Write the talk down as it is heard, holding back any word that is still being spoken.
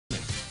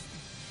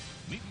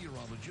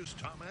meteorologist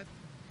Tom Atkinson.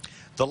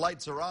 The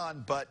lights are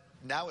on, but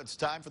now it's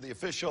time for the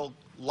official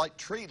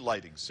tree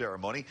lighting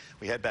ceremony.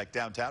 We head back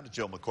downtown to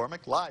Jill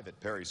McCormick, live at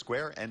Perry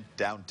Square and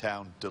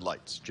Downtown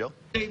Delights. Jill?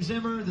 Dave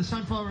Zimmer, the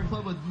Sunflower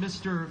Club with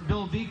Mr.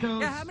 Bill Vico.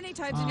 Yeah, how many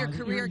times in your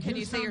career can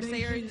you say you're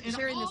sharing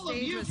the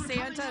stage with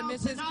Santa and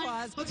Mrs.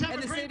 Claus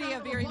and the City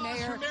of Erie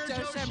Mayor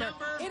Joe Schimmer?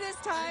 It is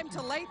time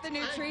to light the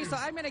new tree, so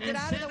I'm going to get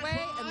out of the way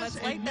and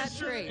let's light that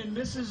tree. And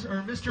Mrs.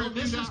 or Mr. and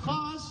Mrs.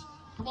 Claus,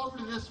 come over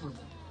to this one.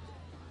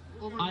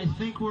 I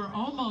think we're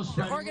almost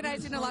We're ready.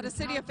 organizing a lot of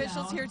city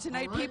officials here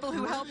tonight, people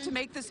who helped to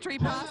make this tree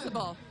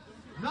possible.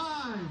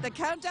 9. The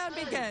countdown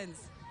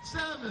begins.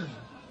 7,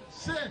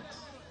 6,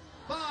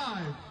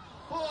 5,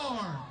 4,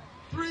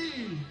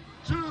 3,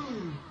 2,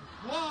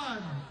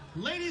 1.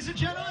 Ladies and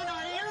gentlemen,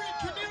 our Erie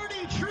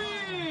Community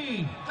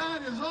Tree.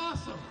 That is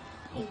awesome.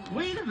 Oh,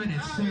 wait a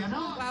minute, Santa.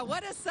 Wow,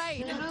 what a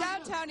sight. In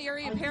downtown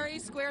Erie at Perry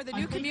Square, the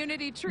new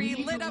community tree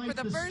lit up for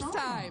the first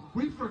time.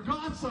 We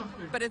forgot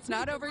something. But it's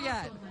not over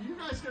yet. You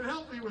guys can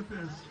help me with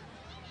this.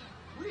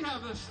 We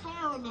have a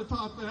star on the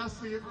top that has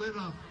to get lit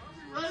up.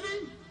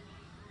 Ready?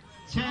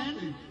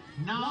 10,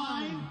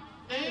 9,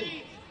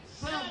 8,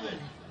 7,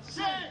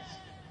 6,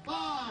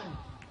 5,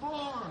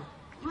 4,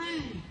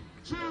 3,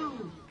 2,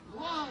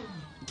 1.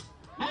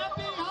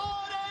 Happy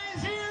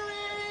Holidays, Erie!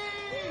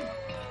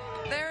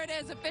 There it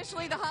is,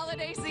 officially the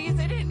holiday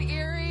season in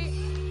Erie.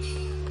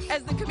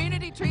 As the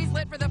community trees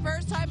lit for the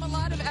first time, a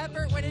lot of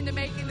effort went into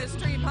making this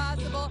tree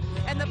possible,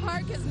 and the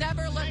park has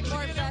never looked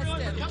more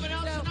festive.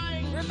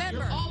 So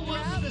remember,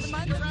 throughout the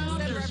month of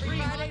December, every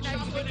Friday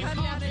night, you can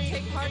come down and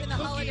take part in the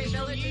Holiday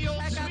Village and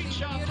check out these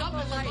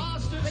beautiful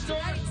lights. But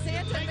tonight,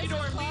 Santa and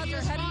Mrs. Claus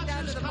are heading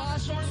down to the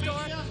Boston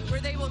store, where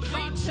they will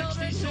greet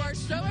children who are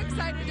so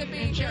excited to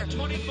be here.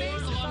 The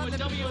faces on the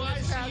people in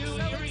this crowd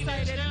so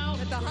excited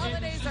that the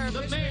holidays are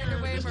officially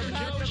underway, and we're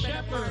proud to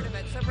have been a part of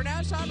it. So for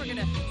now, Sean, we're going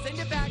to send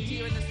it back to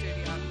you in the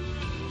studio.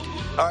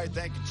 All right,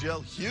 thank you,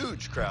 Jill.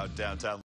 Huge crowd downtown.